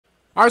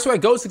Alright, so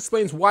Ghost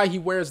explains why he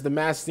wears the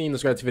mask scene.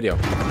 Let's go to the video.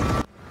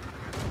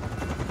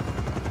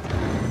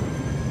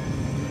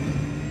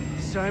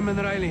 Simon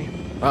Riley.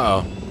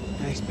 Uh-oh.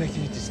 I expected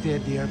you to stay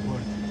at the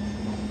airport.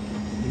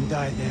 You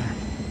died there.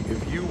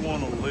 If you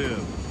want to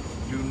live,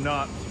 do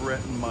not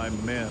threaten my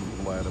men,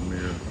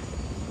 Vladimir.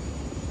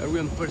 Are we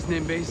on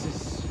first-name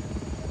basis?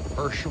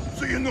 Herschel.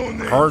 So you know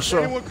now, Herschel.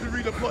 anyone could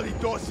read a bloody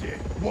dossier.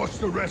 What's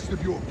the rest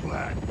of your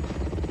plan?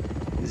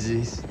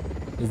 This.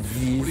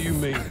 What do you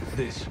mean,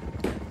 this?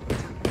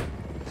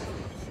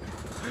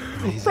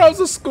 Bro's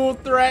a school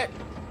threat.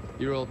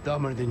 You're all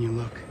dumber than you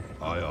look.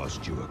 I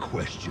asked you a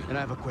question. And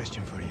I have a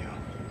question for you.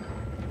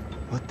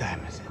 What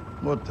time is it?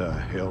 What the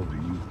hell do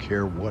you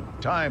care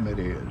what time it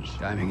is?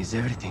 Timing is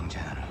everything,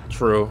 General.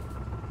 True.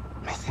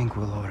 I think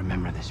we'll all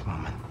remember this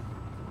moment.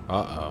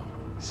 Uh-oh.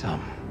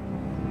 Some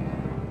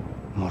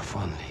more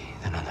fondly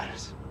than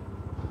others.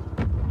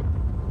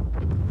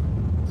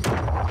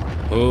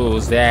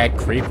 Who's that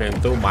creeping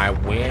through my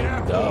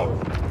window?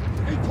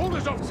 He pulled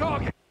us off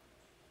target.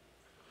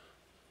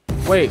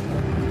 Wait.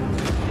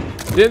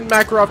 Didn't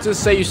Makarov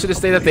just say you should have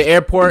stayed at the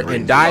airport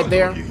and died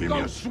there? You hear me?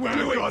 I swear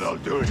to God I'll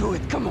do it. Do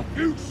it, come on.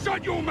 You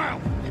shut your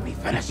mouth. Let me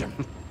finish him.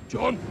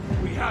 John,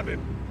 we have him.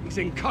 He's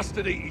in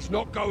custody. He's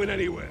not going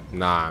anywhere.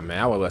 Nah, man.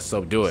 I would let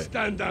Soap do it.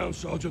 Stand down,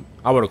 Sergeant.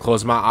 I would have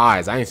closed my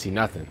eyes. I ain't see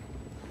nothing.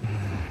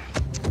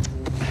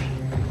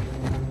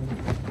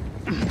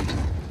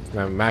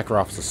 Man,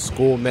 Makarov's a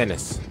school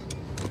menace.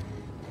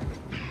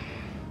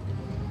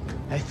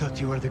 I thought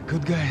you were the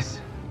good guys.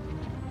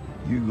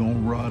 You gonna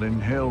rot in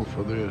hell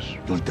for this.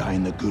 You'll die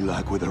in the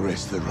gulag with the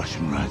rest of the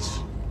Russian rats.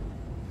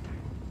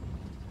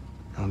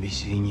 I'll be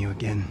seeing you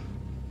again,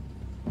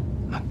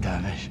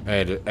 McTavish.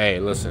 Hey,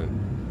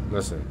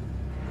 listen.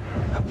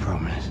 I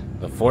promise.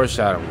 The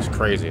foreshadowing's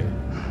crazy.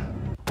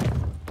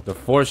 The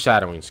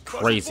foreshadowing's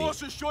crazy.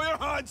 Forces, show your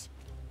hands.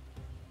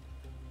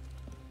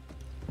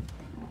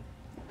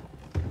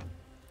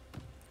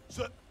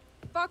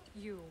 Fuck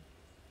you.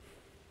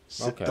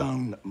 Sit Okay.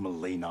 down,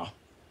 Melina.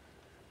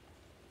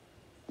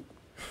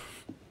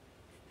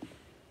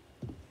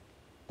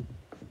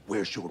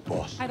 Where's your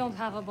boss? I don't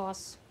have a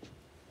boss.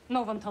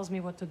 No one tells me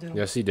what to do.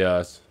 Yes, he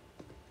does.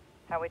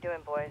 How we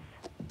doing, boys?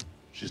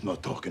 She's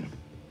not talking.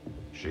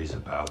 She's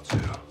about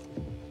to.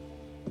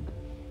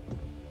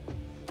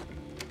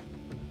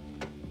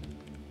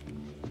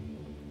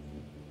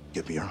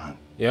 Give me your hand.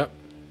 Yep.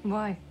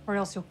 Why? Or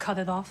else you'll cut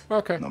it off.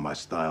 Okay. Not my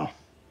style.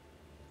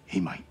 He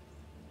might.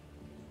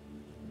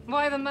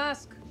 Why the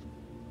mask?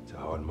 To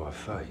hide my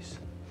face.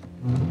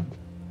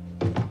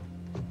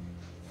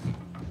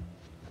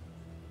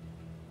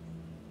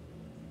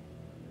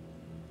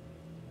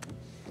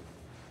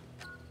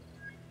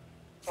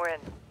 We're in.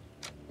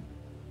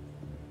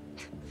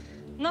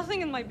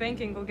 Nothing in my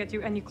banking will get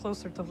you any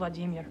closer to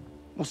Vladimir.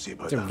 We'll see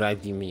about To that.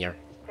 Vladimir.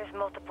 There's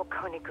multiple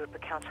Coney Group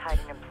accounts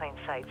hiding in plain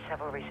sight.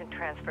 Several recent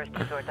transfers to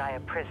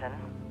Zordaya prison.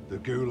 The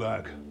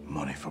gulag.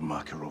 Money for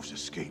Makarov's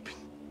escape.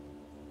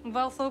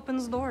 Wealth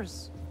opens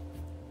doors.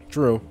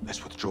 True.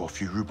 Let's withdraw a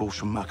few rubles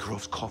from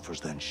Makarov's coffers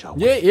then, shall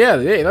we? Yeah.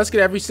 Let's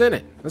get every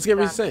cent. Let's get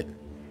every cent.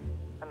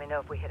 Let me know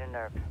if we hit a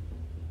nerve.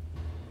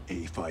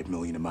 85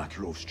 million of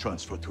Makarov's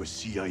transferred to a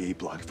CIA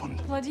black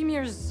fund.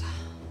 Vladimir's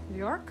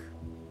York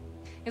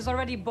is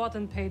already bought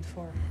and paid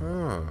for.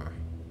 Huh.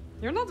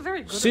 You're not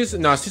very good. She's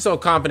so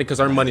confident because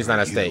our money's not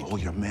at stake. All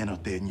your men are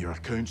dead and your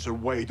accounts are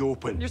wide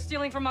open. You're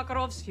stealing from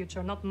Makarov's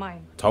future, not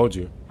mine. Told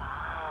you.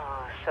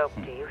 Oh, Soap,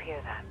 do you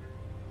hear that?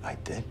 I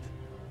did.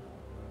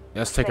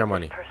 Let's take our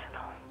money.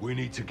 Personal. We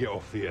need to get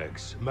off the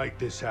eggs. Make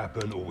this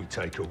happen or we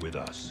take her with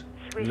us.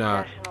 Swiss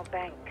Nah. National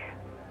Bank.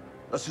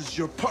 This is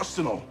your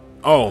personal.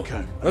 Oh.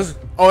 Okay.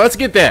 Let's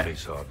get that.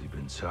 It's hardly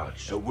been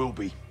touched. It will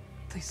be.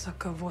 Ты за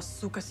кого,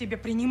 сука, себе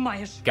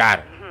принимаешь? Got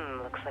it.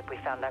 Looks like we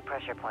found that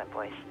pressure point,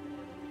 boys.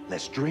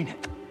 Let's drain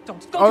it.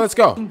 Don't Oh, let's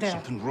go. you there.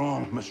 Something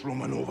wrong, Miss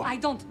Romanova. I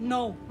don't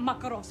know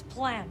Makarov's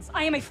plans.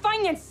 I am a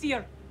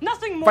financier,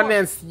 nothing more.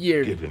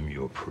 Financier. Give him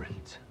your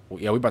print.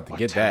 Yeah, we about to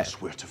get Tell that.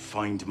 us where to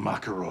find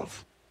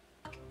Makarov.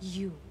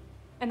 You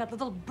and that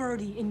little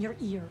birdie in your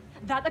ear.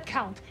 That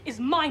account is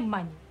my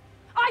money.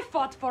 I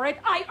fought for it.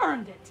 I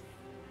earned it.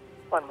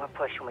 One more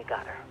push and we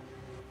got her.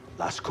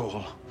 Last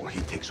call, or he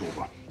takes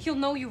over. He'll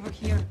know you were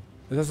here.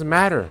 It doesn't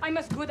matter. I'm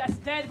as good as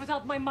dead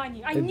without my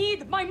money. I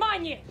need my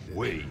money.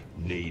 We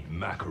need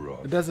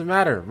Makarov. It doesn't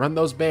matter. Run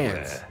those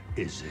bands.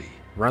 Where is he?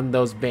 Run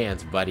those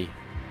bands, buddy.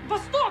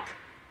 Vostok!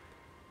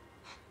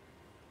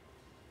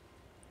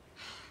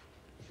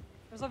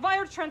 There's a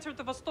wire transfer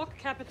to Vostok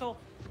capital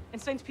in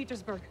St.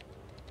 Petersburg.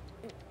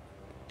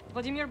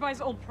 Vladimir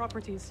buys old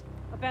properties,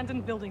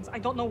 abandoned buildings. I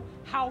don't know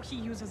how he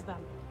uses them.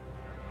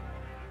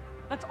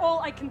 That's all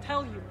I can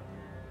tell you.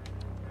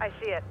 I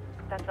see it.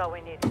 That's all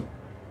we need.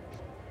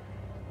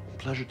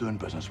 Pleasure doing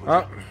business with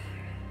Oh. you.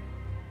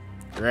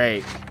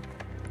 Great.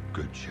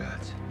 Good chat.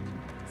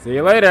 See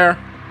you later.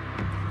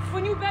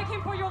 When you beg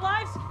him for your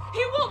lives,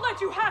 he won't let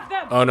you have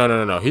them. Oh,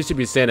 no. He should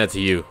be saying that to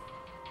you.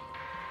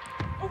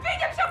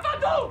 Увидимся в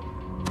аду!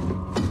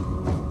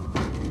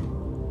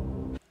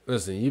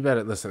 Listen, you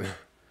better listen.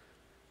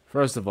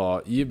 First of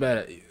all, you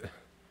better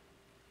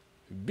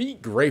be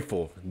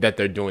grateful that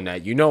they're doing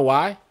that. You know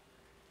why?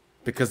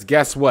 Because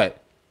guess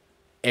what?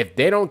 If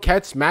they don't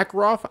catch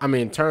Makarov, I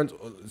mean,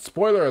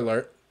 spoiler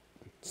alert.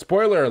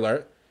 Spoiler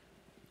alert.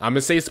 I'm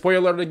gonna say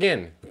spoiler alert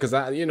again because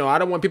I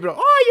don't want people to.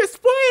 Oh, you're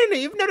spoiling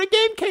it, even though the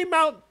game came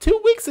out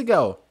 2 weeks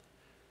ago.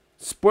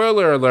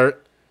 Spoiler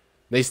alert.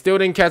 They still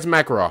didn't catch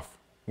Makarov.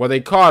 Well,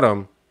 they caught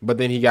him, but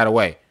then he got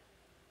away.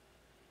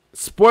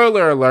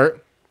 Spoiler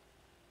alert.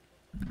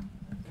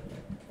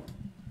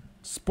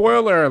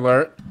 Spoiler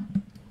alert.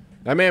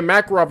 That man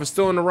Makarov is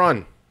still in the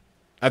run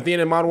at the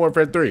end of Modern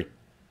Warfare 3.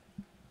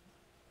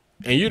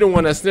 And you're the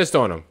one that snitched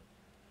on him.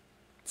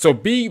 So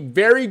be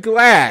very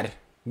glad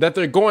that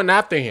they're going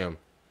after him.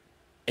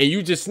 And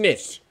you just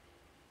snitched.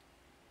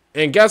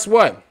 And guess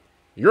what?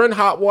 You're in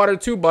hot water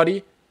too,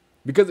 buddy.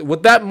 Because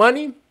with that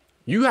money,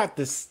 you have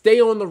to stay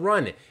on the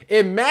run.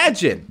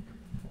 Imagine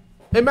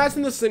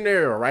the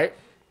scenario, right?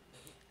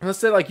 Let's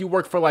say like you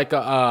work for like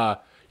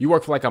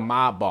a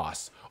mob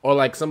boss or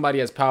like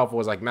somebody as powerful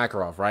as like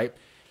Makarov, right?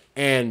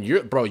 And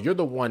you're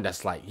the one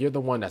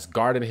that's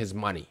guarding his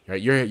money,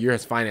 right? You're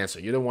his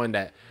financer. You're the one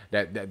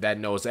that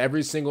knows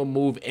every single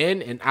move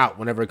in and out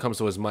whenever it comes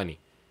to his money.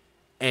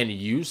 And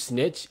you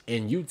snitch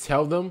and you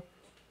tell them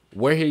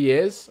where he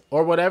is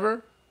or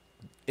whatever,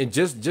 and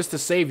just to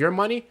save your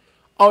money.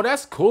 Oh,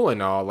 that's cool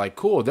and all. Like,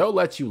 cool. They'll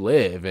let you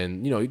live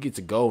and, you get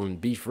to go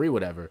and be free,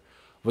 whatever.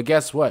 But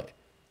guess what?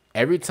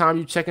 Every time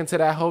you check into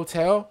that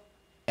hotel,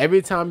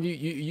 every time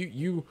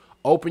you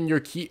open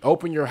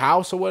your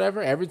house or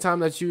whatever, every time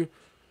that it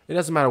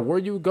doesn't matter where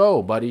you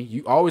go, buddy,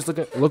 you always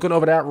looking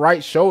over that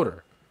right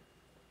shoulder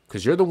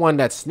because you're the one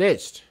that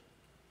snitched.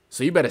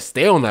 So you better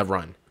stay on that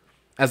run.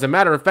 As a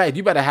matter of fact,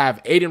 you better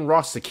have Aiden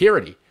Ross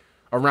security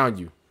around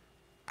you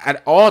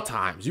at all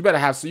times. You better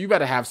have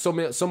so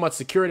much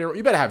security.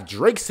 You better have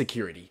Drake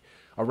security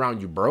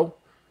around you, bro.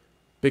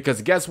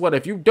 Because guess what?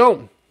 If you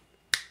don't,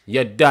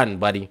 you're done,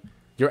 buddy.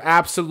 You're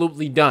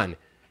absolutely done.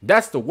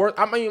 That's the worst.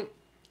 I mean,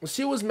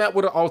 she was met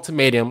with an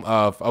ultimatum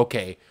of,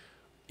 okay,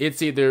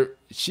 it's either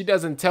she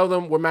doesn't tell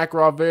them where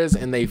Makarov is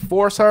and they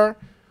force her,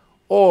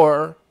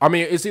 or, I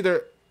mean, it was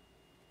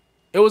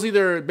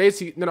either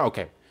basically, no,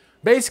 okay.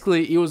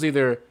 Basically, it was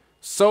either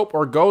Soap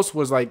or Ghost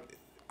was like,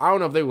 I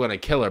don't know if they were going to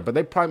kill her, but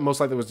they probably most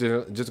likely was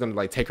just going to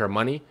like take her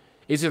money.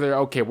 It's either,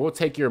 okay, we'll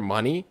take your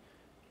money,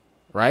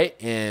 right?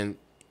 And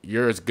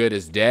you're as good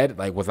as dead,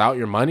 like without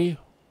your money,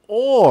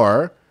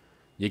 or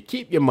you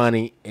keep your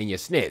money and you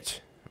snitch.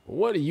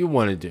 What do you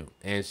want to do?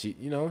 And she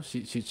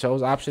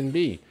chose option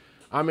B.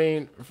 I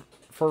mean,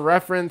 for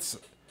reference,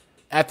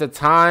 at the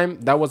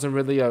time, that wasn't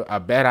really a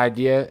bad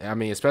idea. I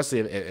mean, especially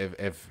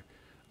if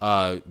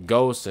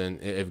Ghost,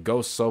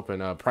 Soap,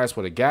 and Price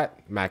would have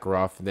got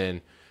Makarov,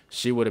 then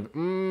she would have,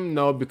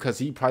 no, because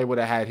he probably would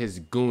have had his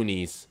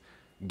Goonies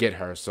get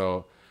her.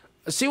 So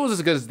she was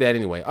as good as dead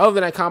anyway. Other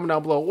than that, comment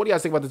down below. What do you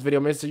guys think about this video?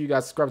 Make sure you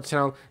guys subscribe to the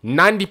channel.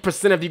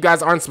 90% of you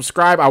guys aren't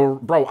subscribed. I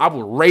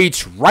will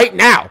rage right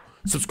now.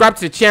 Subscribe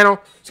to the channel.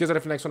 See you guys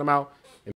later for the next one. I'm out.